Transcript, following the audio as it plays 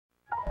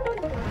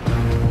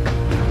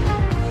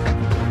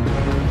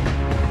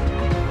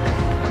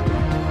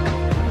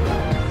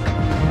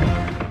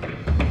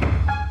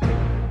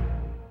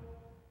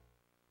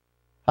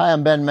Hi,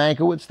 I'm Ben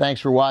Mankiewicz.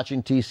 Thanks for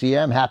watching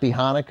TCM. Happy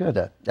Hanukkah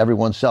to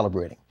everyone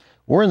celebrating.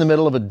 We're in the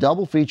middle of a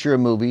double feature of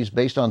movies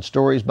based on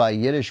stories by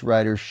Yiddish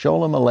writer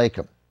Sholem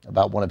Aleichem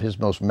about one of his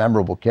most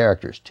memorable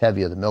characters,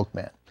 Tevya the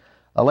milkman.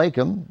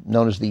 Aleichem,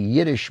 known as the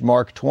Yiddish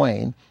Mark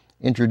Twain,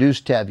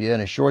 introduced Tevya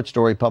in a short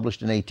story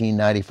published in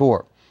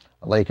 1894.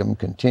 Aleichem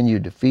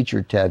continued to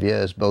feature Tevya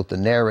as both the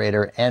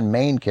narrator and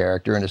main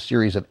character in a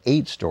series of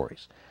 8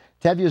 stories.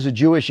 Tevya is a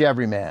Jewish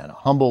everyman, a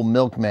humble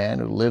milkman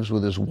who lives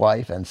with his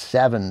wife and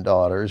 7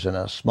 daughters in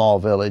a small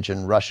village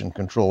in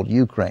Russian-controlled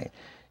Ukraine.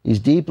 He's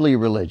deeply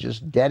religious,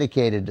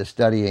 dedicated to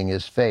studying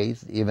his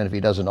faith, even if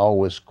he doesn't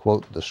always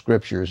quote the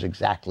scriptures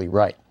exactly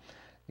right.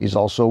 He's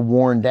also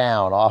worn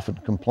down, often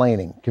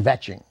complaining,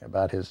 kvetching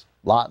about his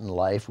lot in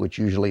life, which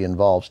usually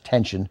involves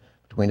tension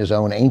between his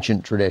own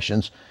ancient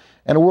traditions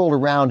and a world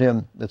around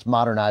him that's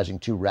modernizing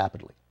too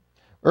rapidly.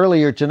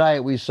 Earlier tonight,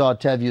 we saw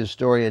Tevya's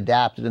story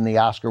adapted in the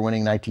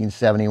Oscar-winning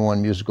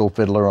 1971 musical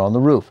Fiddler on the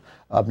Roof.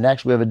 Up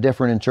next, we have a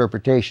different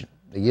interpretation,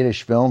 a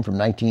Yiddish film from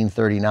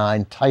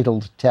 1939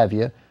 titled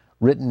Tevya,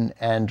 written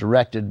and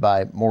directed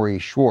by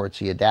Maurice Schwartz.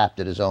 He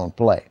adapted his own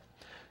play.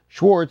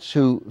 Schwartz,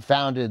 who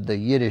founded the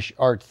Yiddish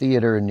Art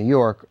Theater in New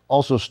York,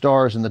 also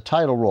stars in the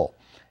title role.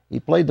 He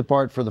played the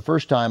part for the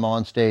first time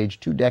on stage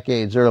 2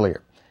 decades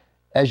earlier.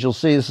 As you'll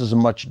see, this is a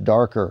much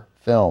darker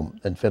film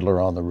than Fiddler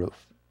on the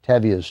Roof.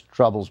 Tevya's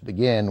troubles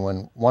begin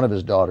when one of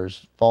his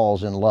daughters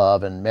falls in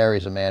love and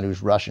marries a man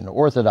who's Russian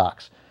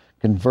Orthodox,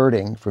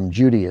 converting from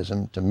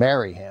Judaism to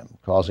marry him,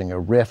 causing a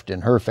rift in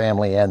her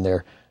family and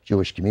their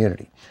Jewish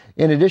community.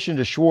 In addition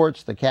to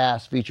Schwartz, the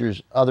cast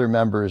features other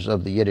members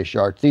of the Yiddish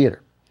Art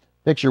Theater.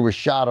 The picture was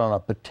shot on a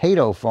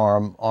potato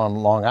farm on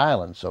Long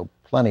Island, so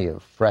plenty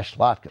of fresh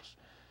latkes.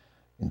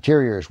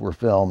 Interiors were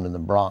filmed in the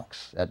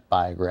Bronx at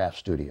Biograph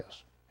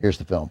Studios. Here's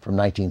the film from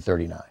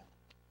 1939,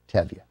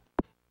 Tevya.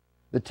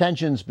 The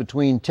tensions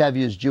between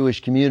Tevya's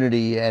Jewish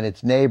community and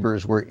its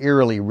neighbors were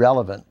eerily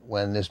relevant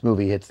when this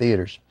movie hit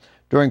theaters.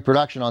 During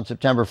production on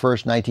September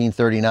 1st,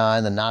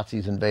 1939, the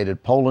Nazis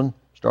invaded Poland,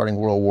 starting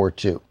World War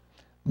II.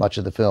 Much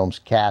of the film's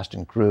cast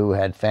and crew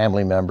had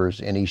family members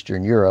in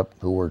Eastern Europe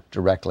who were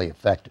directly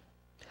affected.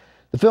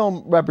 The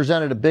film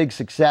represented a big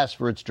success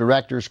for its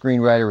director,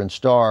 screenwriter, and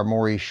star,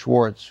 Maurice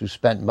Schwartz, who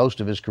spent most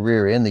of his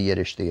career in the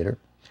Yiddish theater.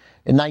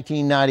 In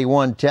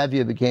 1991,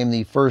 Tevya became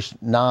the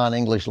first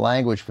non-English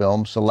language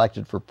film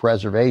selected for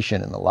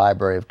preservation in the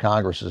Library of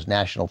Congress's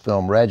National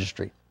Film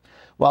Registry.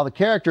 While the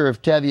character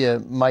of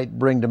Tevya might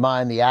bring to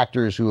mind the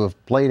actors who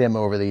have played him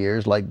over the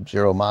years, like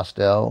Zero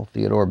Mostel,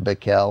 Theodore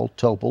Bickel,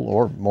 Topol,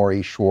 or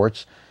Maurice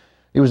Schwartz,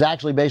 he was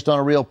actually based on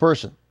a real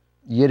person.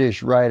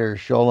 Yiddish writer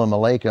Sholem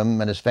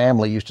Aleichem and his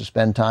family used to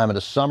spend time at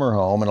a summer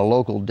home, and a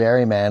local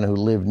dairyman who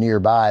lived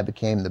nearby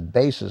became the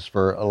basis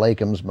for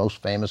Aleichem's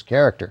most famous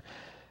character.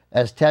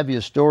 As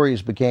Tevya's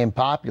stories became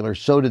popular,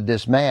 so did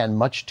this man,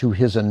 much to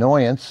his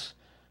annoyance,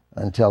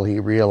 until he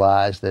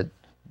realized that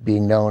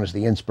being known as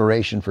the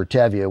inspiration for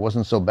Tevya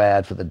wasn't so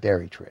bad for the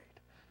dairy trade.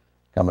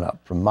 Coming up,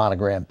 from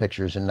Monogram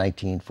Pictures in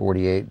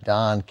 1948,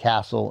 Don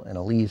Castle and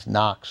Elise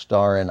Knox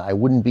star in I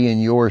Wouldn't Be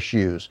in Your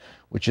Shoes,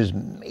 which is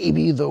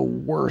maybe the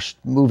worst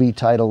movie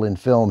title in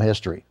film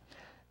history.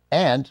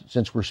 And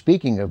since we're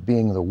speaking of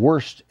being the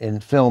worst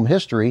in film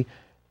history,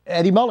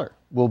 Eddie Muller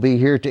will be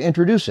here to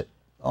introduce it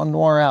on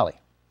Noir Alley.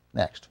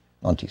 Next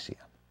on TCM.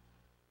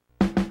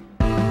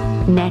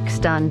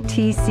 Next on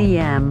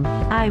TCM,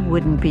 I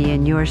Wouldn't Be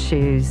in Your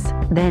Shoes.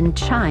 Then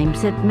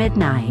Chimes at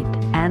Midnight.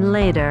 And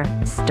later,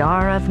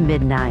 Star of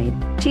Midnight.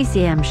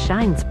 TCM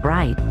shines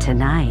bright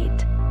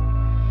tonight.